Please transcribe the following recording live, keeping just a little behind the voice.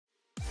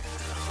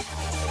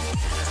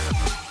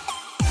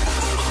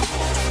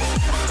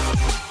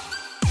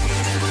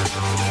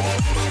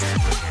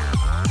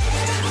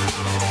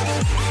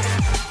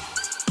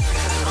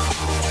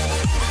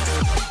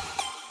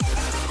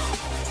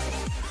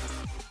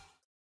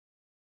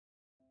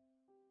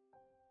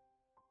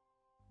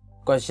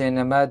question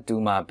number 2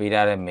 မှာပေး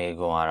ထားတဲ့မေး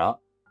ခွန်းကတော့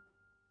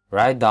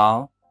write down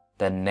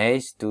the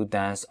next two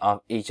terms of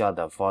each of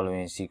the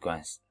following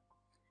sequence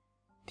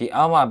ဒီ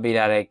အောက်မှာပေး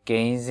ထားတဲ့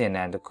gain စဉ်တ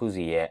န်းတစ်ခု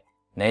စီရဲ့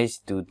next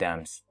two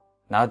terms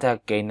နောက်ထပ်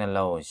gain နှ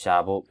လုံးကိုရှာ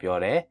ဖို့ပြော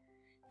တယ်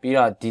ပြီး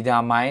တော့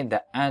determine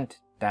the nth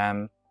term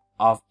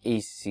of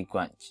each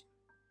sequence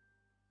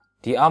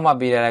ဒီအောက်မှာ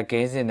ပေးထားတဲ့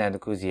gain စဉ်တန်းတ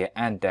စ်ခုစီရဲ့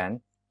nth term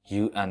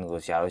un ကို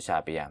ရှာ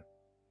ပေးရမယ်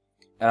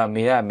အဲ့တော့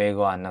မေးတဲ့မေး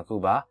ခွန်းကနှစ်ခု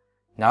ပါ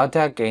နောက်ထ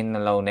ပ် gain နှ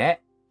လုံးနဲ့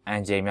n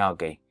ချိန်မြောက်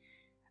gain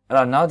အဲ့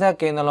တော့နောက်ထပ်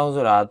gain နှလုံး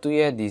ဆိုတာသူ့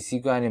ရဲ့ဒီ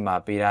sequence တွေမှာ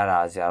ပေးထားတာ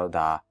ဆရာတို့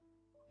ဒါ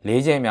၄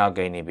ချိန်မြောက်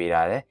gain တွေပေး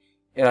ထားတယ်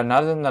အဲ့တော့နော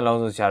က်ထပ်နှလုံး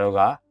ဆိုဆရာတို့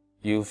က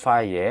u5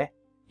 ရယ်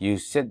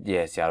u6 ရ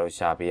ယ်ဆရာတို့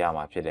ရှာပေးရ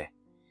မှာဖြစ်တယ်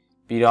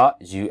ပြီးတော့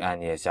un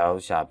ရယ်ဆရာ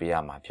တို့ရှာပေးရ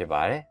မှာဖြစ်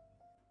ပါတယ်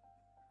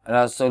အဲ့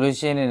တော့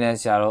solution အနေနဲ့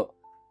ဆရာတို့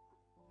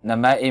နံ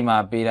ပါတ် A မှာ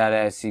ပေးထား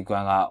တဲ့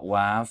sequence က1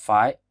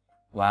 5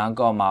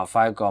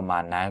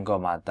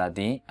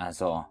 1,5,9,13 and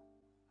so on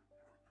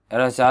အဲ့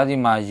တော့ဆရာဒီ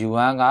မှာ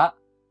u1 က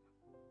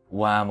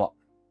1ပေါ့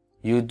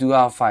u2 က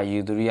5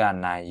 u3 က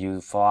9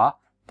 u4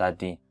 က13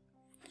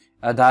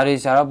အဲ့ဒါတွေ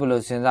ဆရာတို့ဘယ်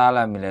လိုစဉ်းစား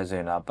လိုက်မလဲဆို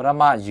ရင်တော့ပထ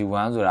မ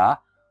u1 ဆိုတာ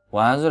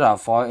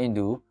4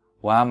 into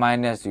 1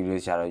 minus 3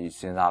လို့ဆရာတို့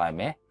စဉ်းစားလိုက်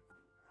မယ်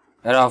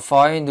အဲ့တော့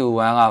4 into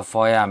 1က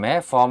4ရမယ်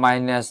4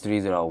 minus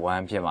 3ဆိုတော့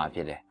1ဖြစ်မှာဖြ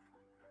စ်တယ်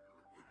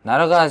နောက်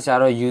တော့ကဆရာ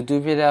တို့ u2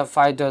 ဖြစ်တဲ့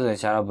5တော့ဆိုရင်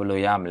ဆရာတို့ဘယ်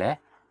လိုရမလဲ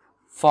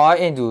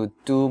4 into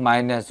 2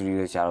 minus 3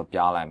လို့ဆရာတို့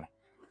ပြောင်းလိုက်မယ်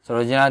ဆို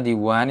တော့ကျွန်တော်ဒီ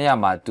1နေရာ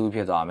မှာ2ဖြ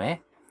စ်သွားမယ်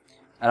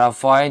အဲ့တော့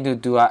4 into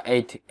 2က8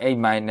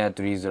 8 minus 3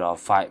ဆိုတော့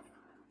5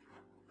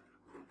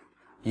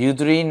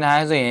 u3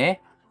 9ဆိုရင်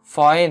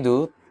4 into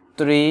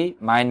 3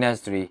 minus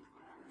 3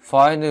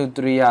 4 into 3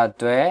က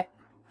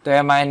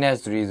12 minus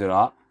 3ဆို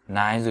တော့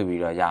9ဆို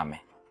ပြီးတော့ရမ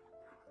ယ်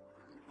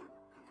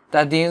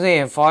13ဆိုရ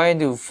င်4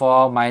 into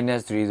 4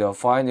 minus 3ဆိုတော့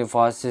4 into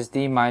 4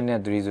 16 minus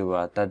 3ဆို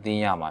တော့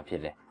13ရမှာဖြ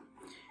စ်တယ်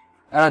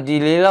အဲ့တော့ဒီ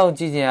လေးလုံး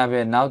ကြည့်ချင်ရပြီ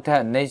နောက်ထ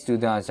ပ် next to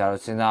တောင်ဆရာ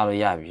တို့စဉ်းစားလို့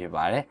ရပြီဖြစ်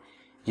ပါတယ်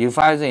u5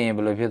 ဆိုရင်ဘ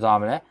ယ်လိုဖြစ်သွား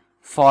မလဲ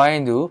4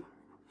 into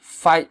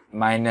 5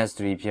 minus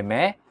 3ဖြစ်မ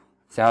ယ်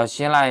ဆရာတို့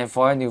ရှင်းလိုက်ရင်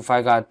4 into 5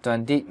က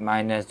20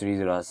 minus 3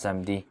ဆိုတော့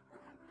70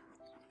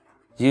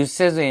 u6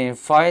 ဆိုရင်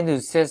4 into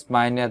 6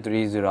 minus 3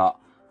ဆိုတော့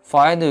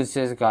4 into 6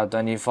က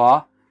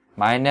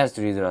24 minus 3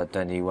ဆိုတော့21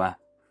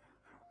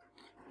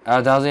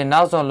အဲ့ဒါဆိုရင်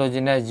နောက်ဆုံးလိုချ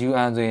င်တဲ့ un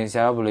ဆိုရင်ဆ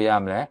ရာတို့ဘယ်လိုရ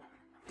မလဲ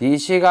ဒီ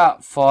အရှိက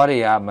4တွေ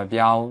ကမ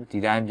ပြောင်းဒီ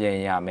တိုင်းပြင်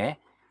ရမယ်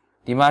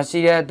ဒီမှာရှိ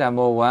တဲ့တန်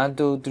ဖိုး1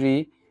 2 3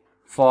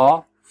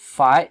 4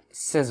 5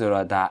 6ဆို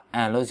တော့ဒါ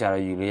n လို့ဆရာ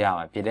တို့ယူလို့ရ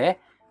မှာဖြစ်တယ်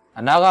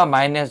အနောက်က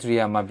minus 3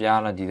ကမပြော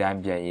င်းတော့ဒီတိုင်း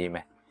ပြန်ရေးမ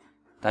ယ်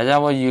ဒါကြော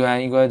င့်မို့ un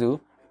equal to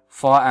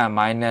 4n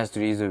minus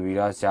 3ဆိုပြီး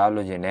တော့ဆရာတို့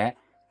လိုချင်တဲ့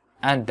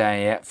n တန်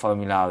ရဲ့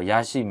formula ကိုရ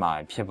ရှိမှာ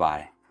ဖြစ်ပါတ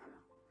ယ်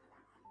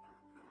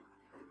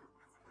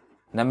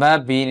နံပါတ်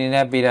B အနေ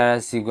နဲ့ပေးထား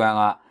တဲ့ sequence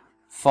က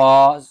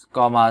4,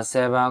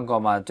 7,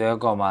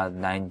 12,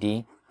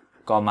 19,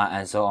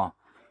 and so on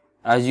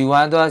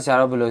u1 တော့ဆရာ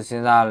တို့ဘယ်လိုစ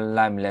ဉ်းစား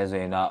လိုက်မလဲဆို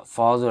ရင်တော့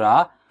4ဆိုတာ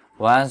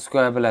1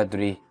 square plus 3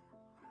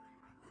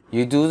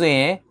 u2 ဆိုရ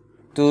င်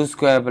2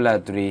 square plus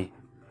 3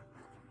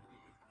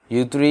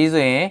 u3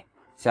 ဆိုရင်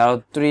ဆရာ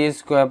တို့3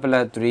 square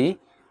plus 3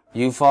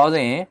 u4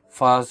 ဆိုရင်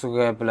4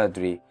 square plus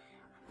 3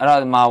အဲ့တော့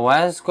ဒီမှာ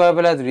1 square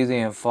plus 3ဆို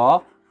ရင်4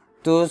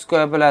 2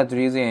 square plus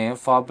 3ဆိုရင်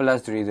4 plus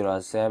 3ဆို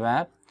တော့7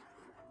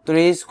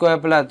 3 square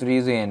plus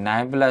 3ဆိုရင်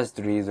9 plus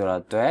 3ဆို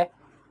တော့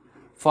12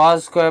 4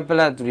 square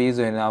plus 3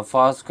ဆိုရင်တော့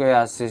4 square က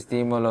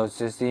16မလို့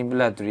16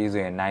 plus 3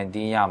ဆိုရင်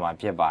19ရမှာ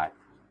ဖြစ်ပါတယ်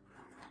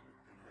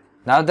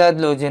နောက်ထပ်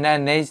လိုချင်တဲ့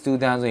next two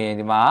term ဆိုရင်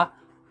ဒီမှာ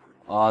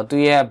သူ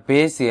ရဲ့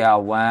base က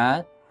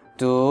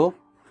1 2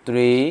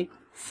 3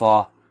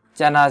 4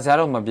ကျန်တာဆရာ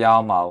တို့မပြော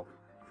င်းပါဘူး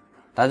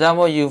ဒါကြောင့်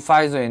မို့ u5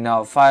 ဆိုရင်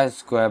တော့5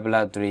 square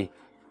plus 3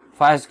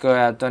 5 square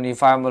က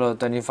25မလို့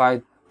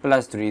25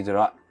 plus 3ဆို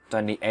တော့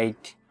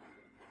28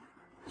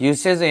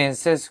 u6 ဆိုရင်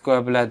6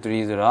 square plus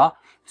 3ဆိုတော့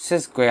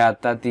6 square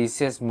က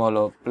36မ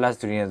လို့ plus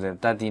 3နဲ့ဆိုရင်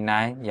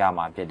39ရ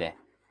မှာဖြစ်တယ်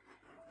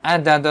အဲ့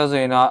တန်တော့ဆို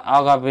ရင်တော့အော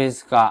က်က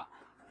base က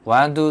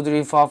1 2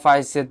 3 4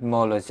 5 6မ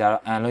လို့ဆရာ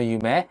တို့ n လို့ယူ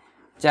မယ်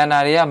ကျန်တာ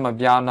တွေကမ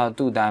ပြောင်းတော့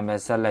သူ့အတိုင်းပဲ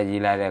ဆက်လက်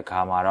ရေးလိုက်တဲ့အခါ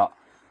မှာတော့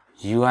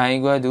un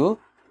equal to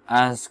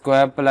n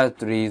square plus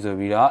 3ဆို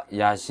ပြီးတော့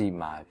ရရှိ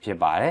မှာဖြစ်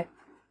ပါတယ်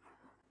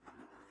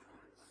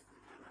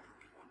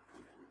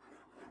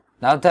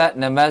နောက်ထပ်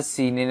နံပါတ် C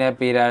အနေနဲ့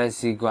ပေးထားတဲ့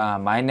sequence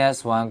 -1, -8,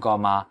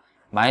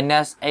 -27,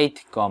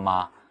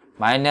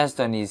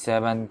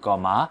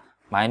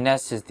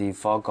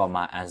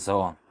 -64, and so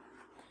on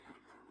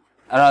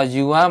အဲ့တော့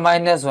u1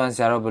 -1 ဆ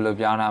ရာတို့ဘယ်လို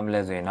ပြောင်းရမ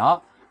လဲဆိုရင်တော့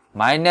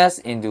minus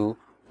into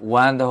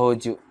 1 the whole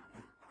cube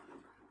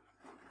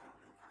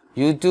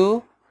u2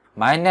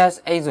 minus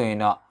 8ဆိုရင်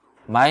တော့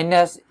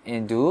minus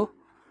into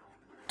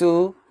 2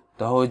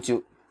 the whole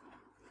cube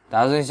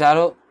ဒါဆိုရင်ဆရာ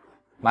တို့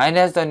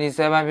minus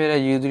 27ဖြစ်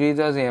တဲ့ u3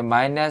 ဆိုရင်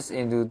minus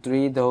into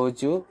 3 the whole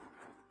cube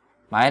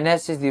minus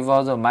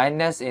 64ဆို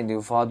minus into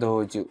 4 the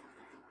whole cube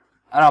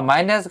အဲ့တော့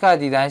minus က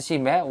ဒီတိုင်းရှိ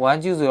မယ်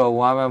1 cube ဆိုတော့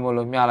1ပဲမို့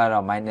လို့မျှလိုက်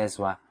တော့ minus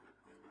 1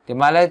ဒီ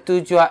မှာလဲ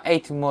2 cube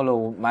 8မို့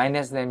လို့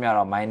minus နဲ့မျှ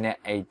တော့ minus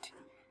 8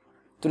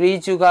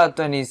 3 cube က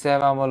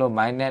27မို့လို့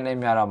minus နဲ့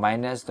မျှတော့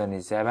minus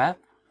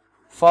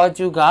 27 4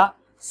 ကျူက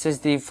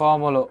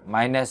64မို့လို့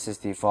minus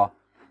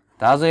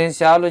 64ဒါဆိုရင်ဆ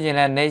ရာလို့ခြင်း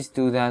တဲ့ next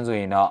 2တန်းဆို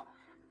ရင်တော့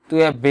သူ့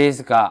ရဲ့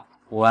base က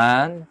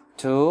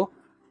1 2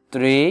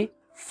 3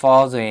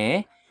 4ဆိုရင်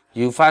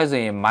u5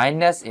 ဆိုရင်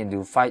minus into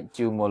 5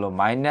 ကျူမို့လို့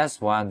minus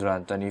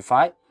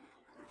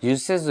 125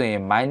 u6 ဆိုရ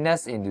င်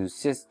minus into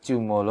 6 ကျူ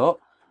မို့လို့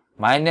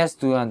minus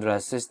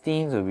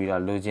 216ဆိုပြီး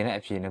တော့လိုချင်တဲ့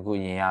အဖြေတစ်ခု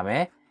ရင်ရမ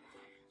ယ်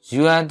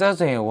un အတွက်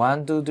ဆိုရင်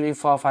1 2 3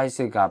 4 5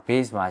 6က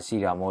base မှာရှိ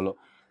တာမို့လို့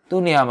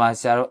သူ့နေရာမှာ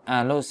ဆရာတို့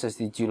n လို့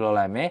60ကျူလောက်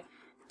လိုက်မယ်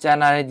ကျန်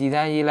တာတွေဒီ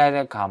တိုင်းရေးလိုက်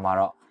တဲ့အခါမှာ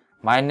တော့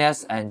minus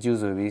n ကျူ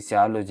ဆိုပြီးဆ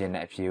ရာတို့လိုချင်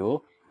တဲ့အဖြေကို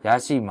ရ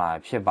ရှိမှာ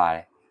ဖြစ်ပါတ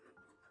ယ်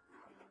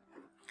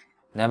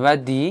နံပါ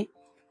တ် D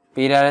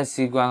ပေးထားတဲ့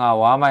sequence က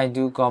 1/2,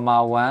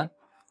 1,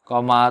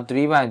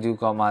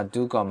 3/2,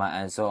 2,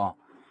 and so on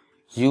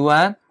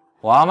u1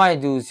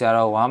 1/2 ဆရာ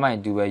တော့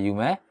 1/2 ပဲယူ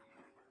မယ်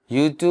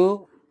u2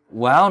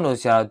 1လို့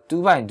ဆရာ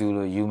တော့ 2/2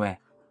 လို့ယူမယ်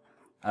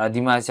အဲ့တော့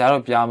ဒီမှာဆရာ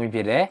တို့ပြောင်းပြီးဖြ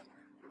စ်တယ်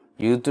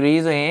u3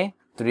 ဆိုရင်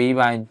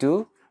 3/2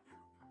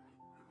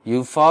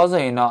 u4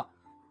 ဆိုရင်တော့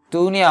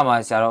2နေရာမှာ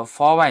ဆရာတော့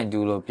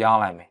 4/2 လို့ပြောင်း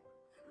လိုက်မယ်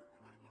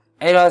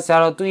အဲ့တော့ဆရာ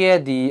တို့သူ့ရဲ့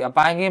ဒီအ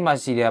ပိုင်းကိမှာ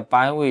ရှိတဲ့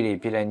ပိုင်းဝေတွေ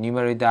ဖြစ်တဲ့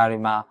numerator တွေ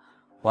မှာ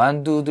1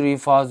 2 3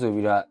 4ဆို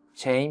ပြီးတော့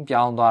chain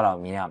ပြောင်းသွားတော့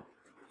မြင်ရမယ်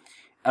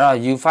အဲ့တော့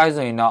u5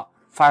 ဆိုရင်တော့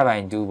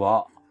 5/2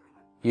 ပေါ့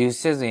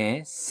u6 ဆိုရင်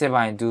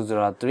 6/2 ဆို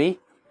တော့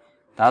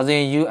 3ဒါဆိုရ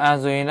င် un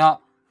ဆိုရင်တော့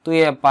သူ့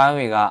ရဲ့ပိုင်း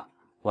ဝေက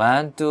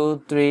1 2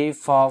 3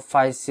 4 5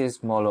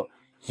 6မို့လို့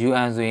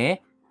un ဆိုရင်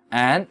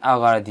n အော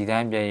က်ကတော့ဒီတို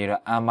င်းပြန်ရ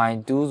တော့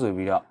n/2 ဆို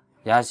ပြီးတော့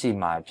ရရှိ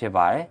မှာဖြစ်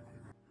ပါတယ်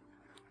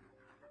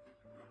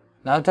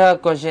နောက်ထပ်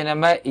question နံ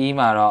ပါတ် E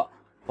မှာတော့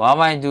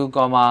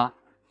 1/2,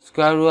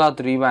 square root of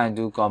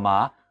 3/2,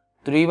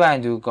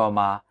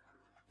 3/2,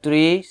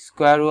 3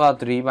 square root of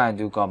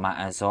 3/2,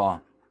 and so on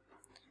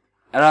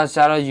အဲ့တော့ဆ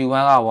ရာတို့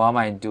u1 က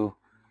 1/2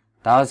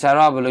 ဒါကိုဆရာ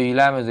တို့ကဘယ်လိုယူ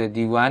လိုက်မလဲဆို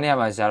ဒီ1နေရာ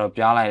မှာဆရာတို့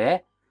ပြောင်းလိုက်တယ်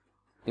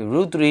ဒီ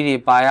root 3တွေ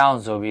ပါရအောင်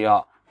ဆိုပြီး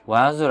တော့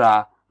1ဆိုတာ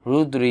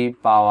root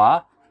 3 power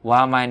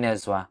 1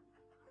 minus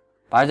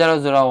 1ဘာကြ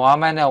လို့ဆိုတော့1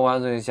 minus 1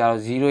ဆိုရင်ဆရာ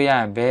တို့0ရရ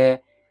င်ဘယ်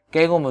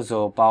ကဲကုန်မ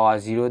ဆို power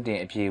 0တင်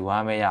အဖြေ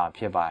1ပဲရအောင်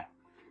ဖြစ်ပါတယ်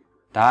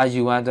ဒါက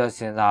u1 အတွက်စ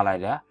ဉ်းစားလို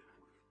က်တာ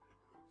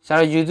ဆရာ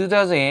တို့ u2 အတွ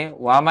က်ဆိုရင်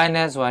1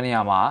 minus 1နေ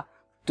ရာမှာ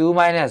2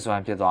 minus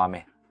 1ဖြစ်သွားမ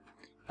ယ်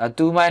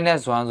2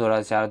 minus 1ဆို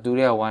တော့ဆရာတို့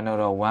2ရဲ့1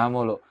တော့1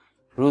မို့လို့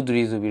root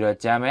 3ဆိုပြီးတော့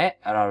ကျမ်းမယ်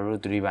အဲ့တော့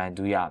root 3/2 ရမယ်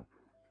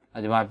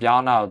အဲ့ဒီမှာပြော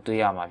င်းတာကိုတွေး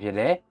ရမှာဖြစ်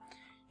တယ်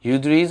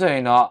u3 ဆိုရ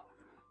င်တော့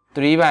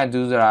 3/2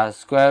 ဆိုတာ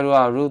square root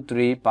of root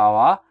 3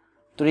 power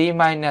 3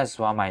 minus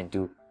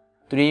 1/2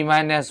 3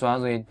 minus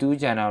 1ဆိုရင်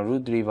2ကျန်တော့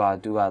root 3 power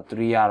 2က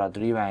3ရတော့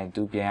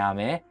 3/2 ပြန်ရ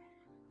မယ်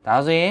ဒါ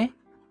ဆိုရင်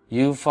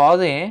u4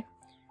 ဆိုရင်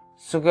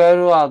square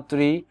root of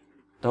 3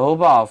 the whole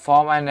power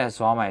 4 minus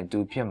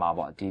 1/2 ဖြစ်မှာ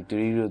ပေါ့ဒီ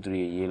3 root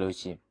 3ရေးလို့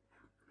ရှိရင်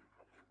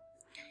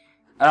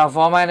အဲ့တော့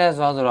4 minus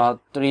 1ဆိုတော့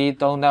3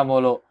 3တက်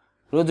မို့လို့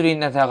root 3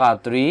နှစ်ထက်က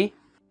3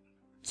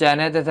ကျန်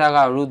တဲ့တစ်ထက်က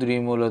root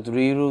 3မို့လို့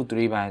3 root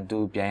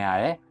 3/2 ပြန်ရ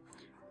တယ်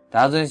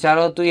ဒါဆိုရင်ဆရာ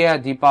တို့သူ့ရဲ့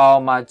ဒီ power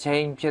မှာ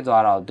change ဖြစ်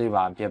သွားတော့တွေ့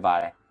ပါဖြစ်ပါ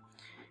တယ်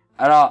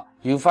အဲ့တော့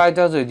u5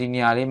 တော့ဆိုဒီနေ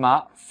ရာလေးမှာ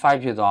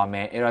5ဖြစ်သွားမ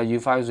ယ်အဲ့တော့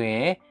u5 ဆိုရ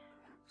င်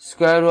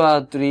square root of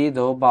 3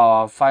 the whole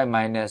power 5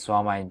 minus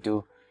 1/2 အဲ့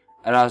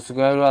တော့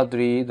square root of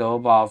 3 the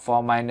whole power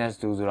 4 minus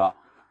 2ဆိုတော့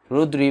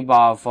root 3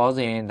 power 4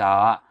ဆိုရင်ဒါ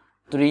က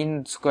3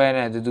 square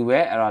နဲ့အတူတူပဲ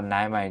အဲ့တော့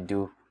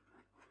 9/2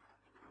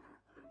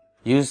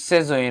 u6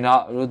 ဆိုရင်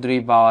တော့ root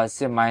 3 power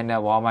 6 minus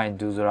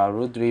 1/2ဆိုတော့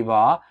root 3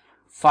 power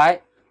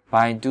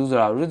 5/2ဆို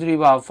တော့ root 3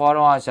 power 4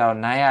တော့ရှာတော့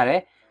9ရတ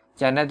ယ်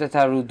ကျန်တဲ့တစ်ထ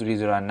ပ် root 3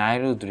ဆိုတော့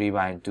9 root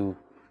 3/2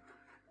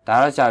ဒါ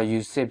တော့ရှာ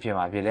u6 ဖြစ်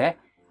မှာဖြစ်တယ်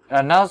အဲ့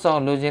တော့နောက်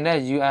ဆုံးလိုချင်တဲ့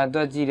un အတွ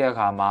က်ကြည့်တဲ့အ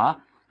ခါမှာ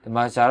ဒီ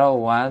မှာရှာတော့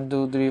1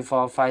 2 3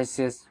 4 5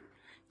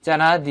 6ကျန်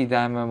တာဒီ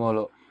တိုင်းပဲမို့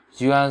လို့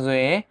un ဆို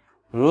ရင်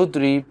root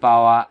 3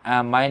 power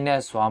n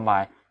minus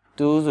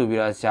 1/2ဆိုပြီး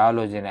တော့ရှာ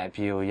လိုချင်တဲ့အ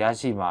ဖြေကိုရ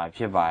ရှိမှာ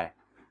ဖြစ်ပါတယ်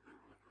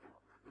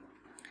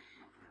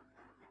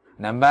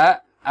နံပါတ်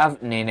F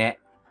အနေနဲ့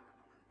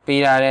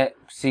ပေးထားတဲ့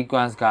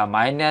sequence က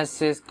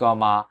 -6,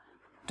 12,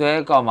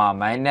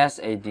 -18,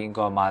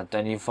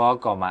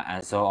 24,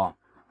 and so on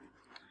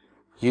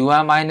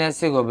u1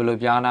 -6 ကိုဘယ်လို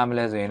ပြောင်းထားမ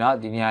လဲဆိုရင်တော့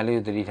ဒီနေရာလေး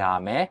ကိုသတိထားရ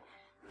မယ်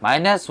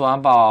-1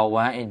 power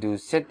 1 into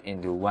 6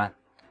 into 1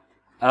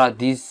အဲ့တော့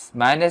ဒီ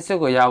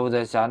 -6 ကိုရဖို့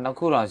ဆိုရှာနှစ်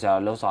ခုတော့ရှာ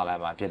လှုပ်ဆောင်လို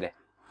က်မှာဖြစ်တယ်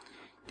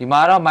ဒီမှာ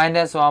တော့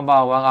 -1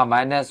 power 1က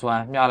 -1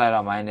 မြှောက်လိုက်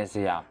တော့ -6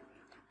 ရအောင်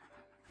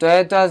တွဲ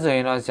ဆိုရ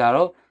င်တော့ရှာ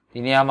တို့ဒီ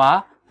နေရာမှာ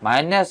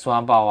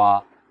-1 power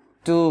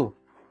 2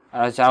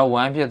အဲ့တော့ရှာတို့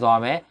1ဖြစ်သွား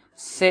မယ်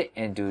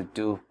6 into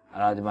 2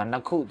အဲ့တော့ဒီမှာနှ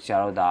စ်ခုရှာ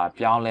တို့ဒါ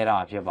ပြောင်းလဲတာ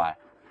ဖြစ်ပါတယ်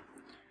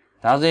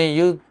ဒါဆိုရင်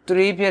u3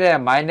 ဖြစ်တဲ့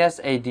 -18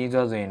 ဆို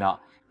ရင်တော့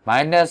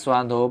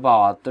-1 the whole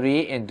power 3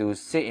 into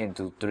 6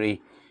 into 3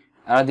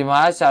အဲ့တော့ဒီမှာ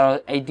ရှာတော့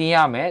18ရ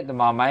မယ်ဒီ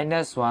မှာ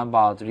-1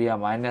 power 3က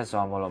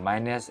-1မို့လို့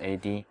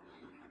-18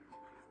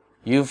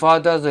 u4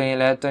 တော့ဆိုရင်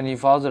လည်း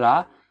24ဆိုတာ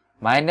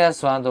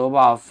-1 the whole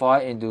power 4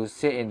 into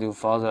 6 into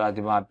 4ဆိုတာ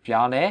ဒီမှာ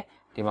ပြောင်းတယ်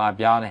ဒီမှာ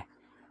ပြောင်းတယ်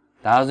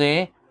ဒါဆိုရ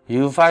င်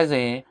u5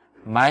 ဆိုရင်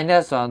-1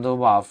 the whole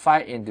power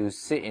 5 into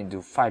 6 into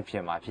 5ဖြ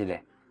စ်မှာဖြစ်တ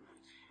ယ်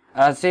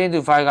6 into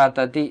 5က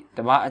30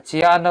ဒီမှာအခြေ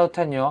အနှုတ်ထ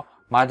က်ညွန်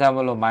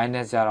마자물로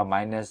마이너스 하러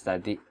마이너스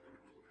 30.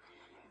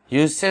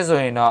 U6 ဆို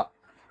ရင်တော့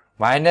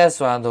minus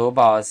 1 to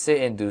power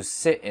 6 into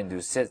 6 into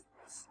 6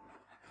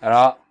 အဲ့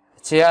တော့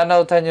ခြေအနှု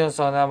တ်ထက်ညွှန်း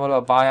စုံစမ်းမှု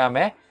လို့ပေါင်းရမ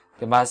ယ်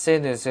ဒီမှာ6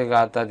 into 6က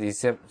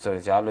36ဆိုရ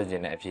င်ကြားလို့ခြ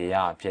င်းနဲ့အဖြေရ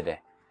အောင်ဖြစ်တယ်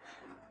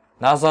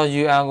နောက်ဆုံး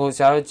UN ကိုဆ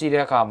ရာတို့ကြည့်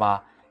တဲ့အခါမှာ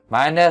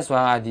minus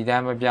 1ကဒီတို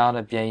င်းမပြောင်း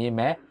နဲ့ပြန်ရေး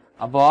မယ်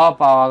အပေါ်က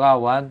power က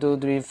1 2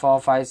 3 4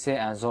 5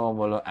 6 and so on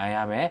လို့အန်ရ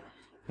မယ်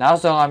နောက်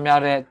ဆုံးကမြော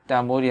က်တဲ့တ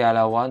န်ဖိုးတွေကလ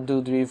ည်း1 2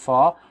 3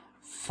 4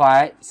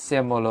 5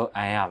 6မို့လို့အ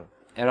န်ရမယ်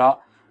အဲ့တော့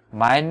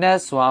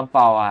minus 1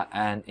 power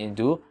n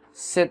into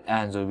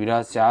 6 n ဆိုပြီး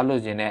တော့ဆရာ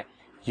လို့ခြင်းနဲ့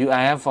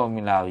UN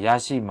formula ကိုရ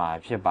ရှိမှာ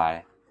ဖြစ်ပါတ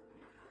ယ်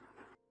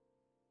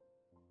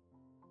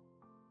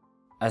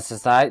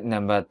Exercise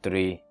number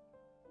 3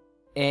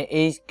 In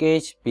each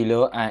case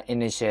below an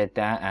initial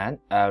term and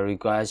a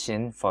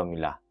regression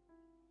formula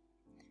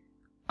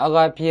အက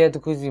ဖြစ်တ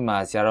စ်ခုစီမှာ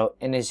ဆရာတို့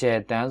initial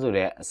term ဆို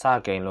တဲ့အစ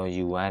ကိန်းလုံး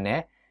U1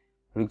 နဲ့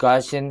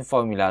regression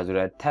formula ဆို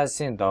တဲ့ထပ်ဆ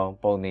င့်သုံး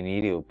ပုံသင်န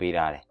ည်းတွေကိုပေး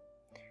ထားတယ်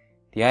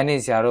ဒီကနေ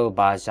ဆရာတို့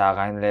ဘာရှာ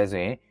ခိုင်းလဲ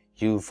ဆိုရင်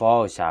U4 ကို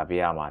ရှာပေး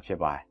ရမှာဖြစ်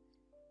ပါတယ်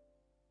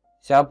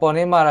ဆရာပေါ်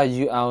နေမှာတော့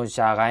UN ကို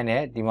ရှာခိုင်းတ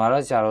ယ်ဒီမှာ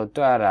တော့ဆရာတို့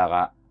တွက်ရတာက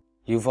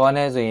U4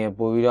 နဲ့ဆိုရင်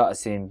ပို့ပြီးတော့အ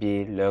ဆင်ပြေ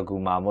လွယ်ကူ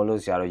မှာမို့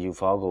လို့ဆရာတို့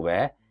U4 ကိုပဲ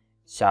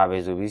ရှာ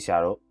ပေးဆိုပြီးဆရာ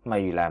တို့မှ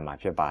တ်ယူလိုက်မှာ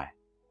ဖြစ်ပါတယ်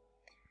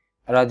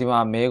အဲ့တော့ဒီမှာ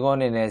မေခွန်း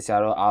အနေနဲ့ဆရာ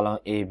တို့အားလုံး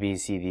A B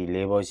C D ၄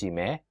ဖို့ရှိမ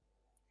ယ်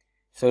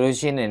ဆိုလို့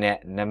ရှိရင်လည်း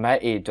နံပါတ်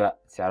A အတွက်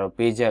ဆရာတို့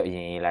ပေးချက်အရ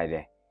င်ရေးလိုက်တ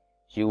ယ်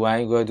U1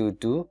 equal to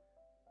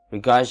 2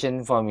 regression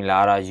formula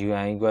က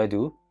UN equal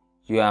to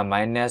UN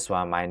minus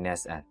 1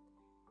 minus n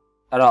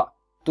အဲ့တော့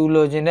သူ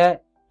လိုချင်တဲ့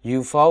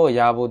U4 ကိုရ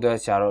ဖို့အတွက်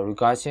ဆရာတို့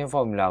regression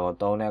formula ကို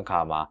သုံးတဲ့အခါ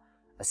မှာ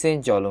အဆင့်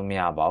ကျော်လို့မ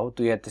ရပါဘူး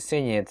သူရဲ့တစ်ဆ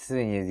င့်ချင်း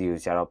စီကို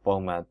ဆရာတို့ပုံ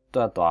မှန်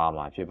တွက်သွားရ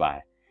မှာဖြစ်ပါတ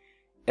ယ်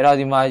အဲ့တော့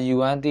ဒီမှာ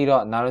U1 တီး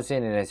တော့နောက်တစ်ဆင့်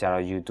အနေနဲ့ဆရာ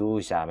တို့ U2 ကို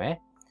ရှာမယ်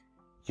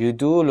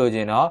U2 ကိုလိုချ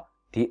င်တော့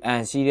ဒီ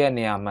n ရှိတဲ့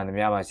နေရာမှန်သ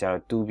မျှမှာဆရာ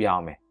တို့2ပြော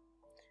င်းမယ်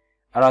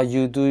အဲ့တော့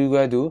U2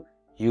 equal to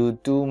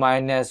U2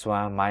 minus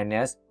 1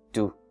 minus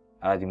 2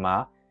အဲ့တော့ဒီမှာ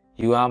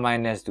U1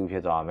 minus 2ဖြ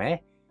စ်သွားမယ်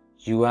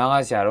U1 က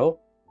ဆရာတို့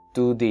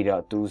2တီး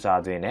တော့2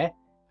စားသွင်းတယ်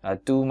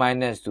2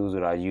 minus 2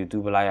ဆိုတော့ U2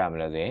 ဘယ်လောက်ရမ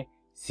လဲဆိုရင်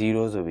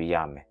0ဆိုပြီးရ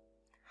မယ်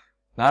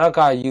နောက်တစ်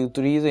ခါ U3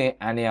 ဆိုရင်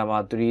n နေရာမှာ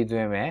3သွ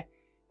င်းမယ်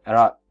အဲ့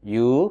တော့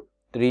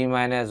U3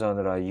 minus 1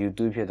ဆိုတော့ U2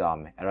 ဖြစ်သွား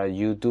မယ်အဲ့တော့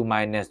U2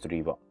 minus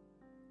 3ပေါ့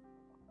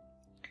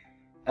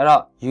အဲ့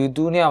တော့ U2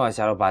 နေရာမှာဆ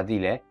ရာတို့ဗာသိ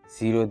လဲ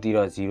0တီး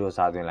တော့0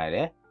စားသွင်းလိုက်တ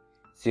ယ်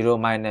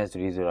0 minus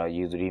 3ဆိုတော့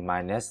U3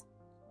 minus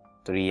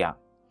 3ရ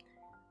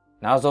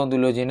နောက်ဆုံးသူ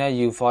လိုချင်တဲ့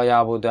U4 ရ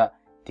ဖို့အတွက်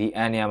ဒီ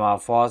n နေရာမှာ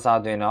4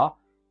စားသွင်းတော့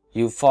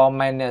U4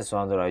 minus 1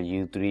ဆိုတော့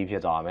U3 ဖြ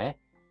စ်သွားမယ်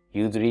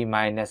U3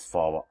 minus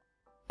 4ပေါ့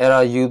အဲ့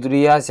တော့ U3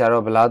 ကဆရာ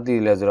တို့ဘယ်လောက်တည်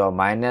လဲဆိုတော့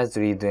minus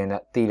 3သွင်း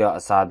တည်တော့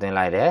အစားသွင်း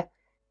လိုက်တယ်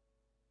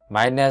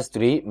minus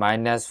 3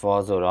 minus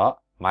 4ဆိုတော့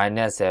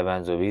minus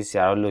 7ဆိုပြီးဆ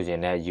ရာတို့လိုချင်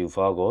တဲ့ U4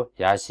 ကို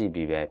ရရှိ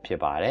ပြီပဲဖြစ်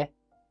ပါတယ်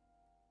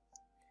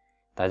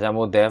ဒါကြောင့်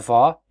မို့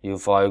therefore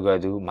U4 equal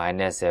to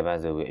minus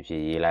 7ဆိုပြီးအဖြေ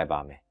ရေးလိုက်ပါ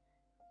မယ်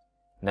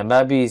နံပါ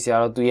တ် B ဆရာ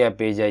တို့သူ့ရဲ့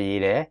ပေးချက်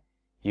ရေးတယ်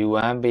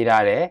U1 ပေး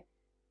ထားတယ်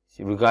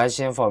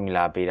regression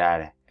formula ပေးထား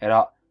တယ်အဲ့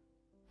တော့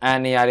n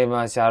နေရာတွေ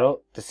မှာဆရာတို့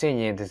တစ်ဆင့်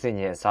ချင်း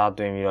အစား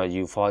သွင်းပြီးတော့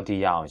U4 တိ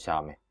ရအောင်ရှာ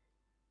မယ်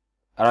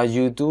အဲ့တော့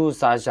U2 ကို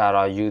စားရှာ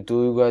တော့ U2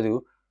 equal to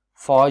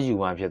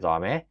 4U1 ဖြစ်သွား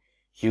မယ်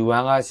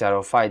U1 ကဆရာ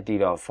တို့5တိ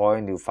တော့4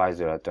 into 5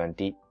ဆိုတော့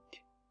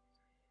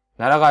20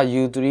နောက်တော့က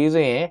U3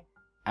 ဆိုရင်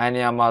n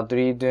နေရာမှာ3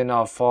သွင်း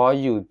တော့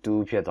 4U2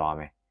 ဖြစ်သွားမ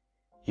ယ်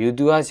U2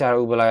 ကဆရာ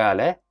တို့ဘယ်လောက်ရ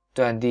လဲ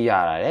20ရ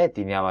တာလေ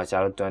ဒီနေရာမှာဆရာ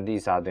တို့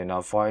20စားသွင်း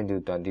တော့4 into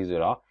 20ဆို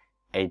တော့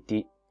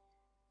80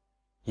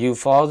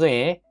 U4 ဆိုရ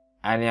င်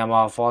n နေရာ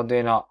မှာ4သွ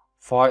င်းတော့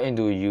4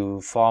 into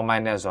U4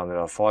 minus 1ဆို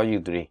တော့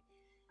 4U3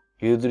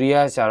 U3 က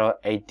ဆရာတော့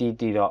80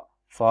တီတော့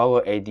4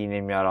ကို80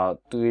နဲ့များတော့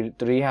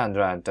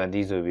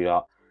320ဆိုပြီး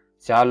တော့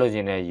ဆရာလိုချ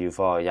င်တဲ့ U4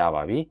 ရ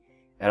ပါပြီ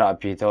အဲ့တော့အ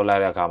ဖြေထုတ်လို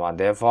က်တဲ့အခါမှာ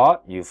therefore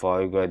U4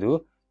 equal to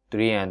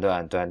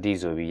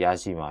 320ဆိုပြီးရ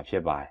ရှိမှာဖြ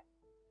စ်ပါတယ်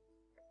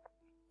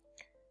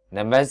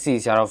နံပါတ် C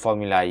ဆရာတို့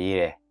formula ရေး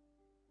တယ်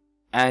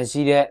n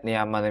ရှိတဲ့နေ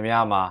ရာမှန်သမျှ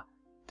မှာ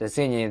တစ်ဆ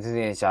င့်ချင်း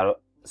ဆရာတို့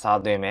စား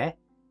သွင်းမယ်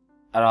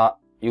အဲ့တော့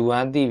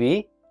U1 သိပြီ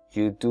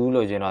U2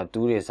 လို့ကျွန်တော်2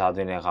တွေစားသွ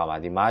င်းတဲ့အခါမှာ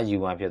ဒီမှာ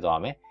U1 ဖြစ်သွား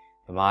မယ်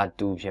ဒီမှာ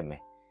2ဖြစ်မ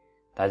ယ်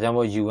ဒါကြောင့်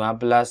မို့ U1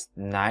 plus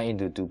 9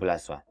 into 2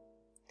 plus 1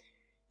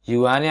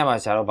 U1 နေရာမှာ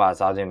ဆရာတို့ဘာ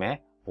စားသွင်းမယ်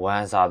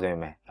1စားသွင်း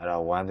မယ်အဲ့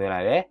တော့1သွင်း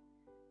လိုက်တယ်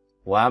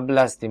1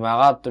 plus ဒီမှာ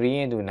က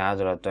3 into 9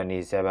ဆိုတော့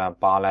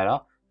27ပေါင်းလိုက်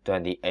တော့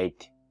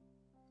28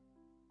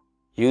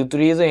 U3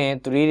 ဆိုရင်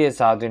3တွေ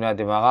စားသွင်းတော့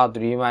ဒီမှာက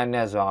3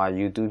 minus 1က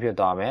U2 ဖြစ်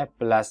သွားမယ်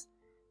plus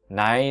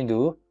 9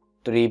 into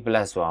 3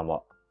 plus 1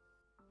ပေါ့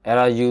အဲ့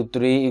တော့ U3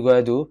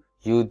 equal to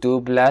U2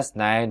 plus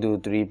 9 into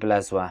 3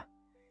 plus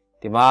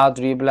 1ဒီမှာ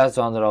3 plus 1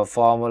ဆိုတော့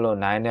4မလို့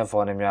9နဲ့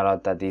4နဲ့များတော့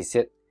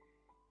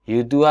36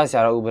 U2 ကဆ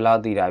ရာတို့ဘယ်လော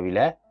က်တည်တာပြီ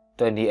လဲ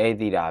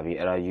28တည်တာပြီ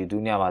အဲ့တော့ U2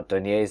 ညမှာ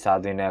28စား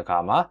သွင်းတဲ့အခါ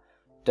မှာ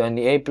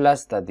28 plus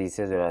 36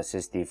ဆိုတော့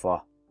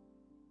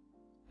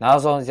64နော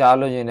က်ဆုံးဆရာ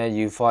လို့ရင်တဲ့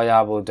U4 ရ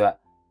ဖို့အတွက်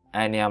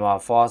n ညမှာ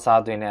4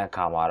စားသွင်းတဲ့အ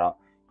ခါမှာတော့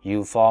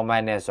U4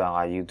 minus 1က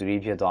U3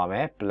 ဖြစ်သွားမ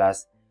ယ် plus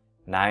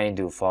 9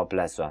 into 4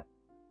 plus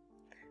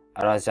 1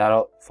 အဲ့တော့ဆရာ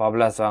တို့ 4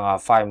 plus 1က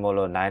5မို့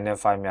လို့9နဲ့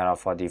5များ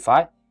တော့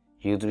45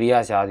 u3 က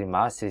ဆရာတို့ဒီ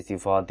မှာ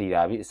64တည်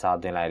တာပြီအစား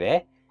သွင်းလိုက်တယ်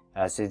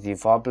အဲ့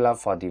64 plus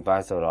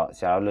 45ဆိုတော့ဆ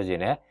ရာတို့လို့ချ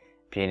င်တယ်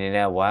ဖြေနေ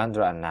တဲ့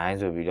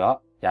109ဆိုပြီးတော့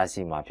ရ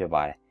ရှိမှာဖြစ်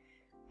ပါတယ်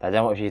ဒါ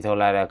ကြောင့်အဖြေထုတ်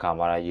လိုက်တဲ့အခါ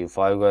မှာတော့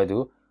u4 equal to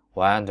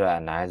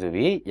 109ဆို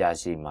ပြီးရ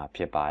ရှိမှာ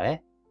ဖြစ်ပါတယ်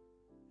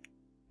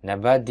နံ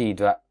ပါတ် D အ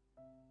တွက်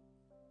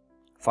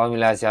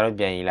formula ဆရာတို့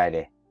ပြန်ရေးလိုက်တ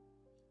ယ်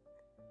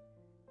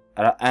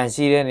အဲ့တော့ n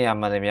ရှိတဲ့နေရာ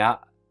မှာတည်းများ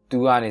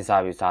2ကနေစ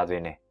ပြီးစားသွ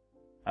င်းတယ်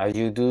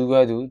u2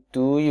 equal to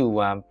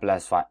 2u1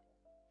 plus 5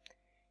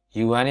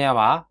 u1 နေရာ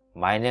မှာ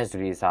minus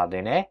 3စားသွ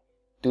င်းတယ်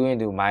2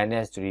 into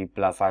minus 3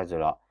 plus 5ဆို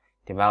တော့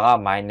ဒီမှာက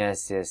minus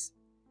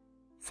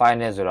 6 5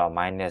နဲ့ဆိုတော့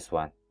minus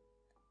 1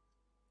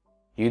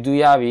 u2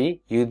 ရပြီ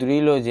u3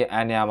 လို့ချင်း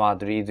n နေရာမှာ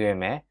3သွင်း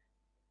မယ်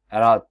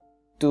အဲ့တော့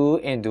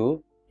2 into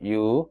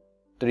u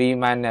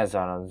 3 minus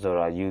 1ဆို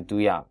တော့ u2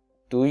 ရ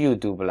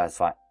 2u2 plus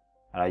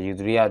 5အဲ့တော့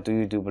u3 က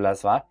 2u2 plus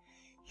 5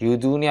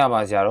 u2 နေရာ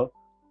မှာဆရာတို့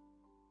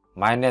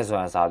minus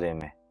 1စားသွင်း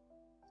မယ်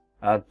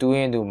အဲ့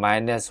2 into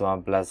minus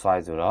 1 plus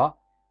 5ဆိုတော့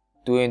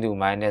2 into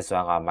minus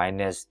 1က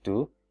minus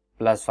 2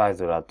 plus 5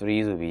ဆိုတော့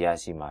3ဆိုပြီးရ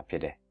ရှိမှာဖြ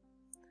စ်တယ်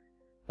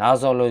နောက်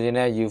ဆုံးလိုချင်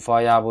တဲ့ u4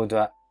 ရဖို့အတွ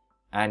က်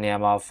n နေရာ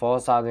မှာ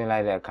4စားသွင်းလို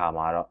က်တဲ့အခါ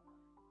မှာတော့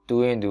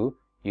2 into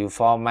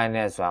u4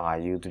 minus 1က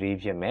u3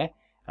 ဖြစ်မယ်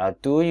အဲ့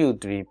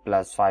 2u3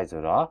 plus 5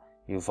ဆိုတော့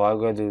u4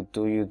 equal to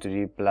 2u3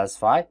 plus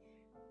 5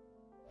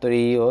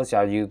 3ကိုဆ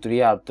ရာ u3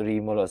 က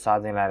3မို့လို့စား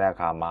သွင်းလိုက်တဲ့အ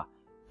ခါမှာ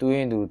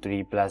2 into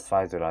 3 plus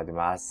 5ဆိုတော့ဒီ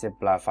မှာ6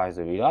 plus 5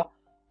ဆိုပြီးတော့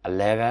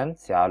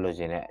11ဆရာလို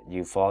ချင်တဲ့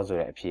u4 ဆို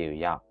တဲ့အဖြေကို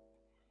ရ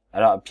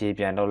အဲ့တော့အဖြေ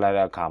ပြန်ထုတ်လိုက်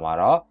တဲ့အခါမှာ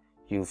တော့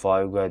u4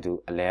 equal to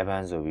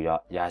 11ဆိုပြီး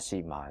တော့ရရှိ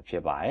မှာဖြ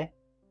စ်ပါတယ်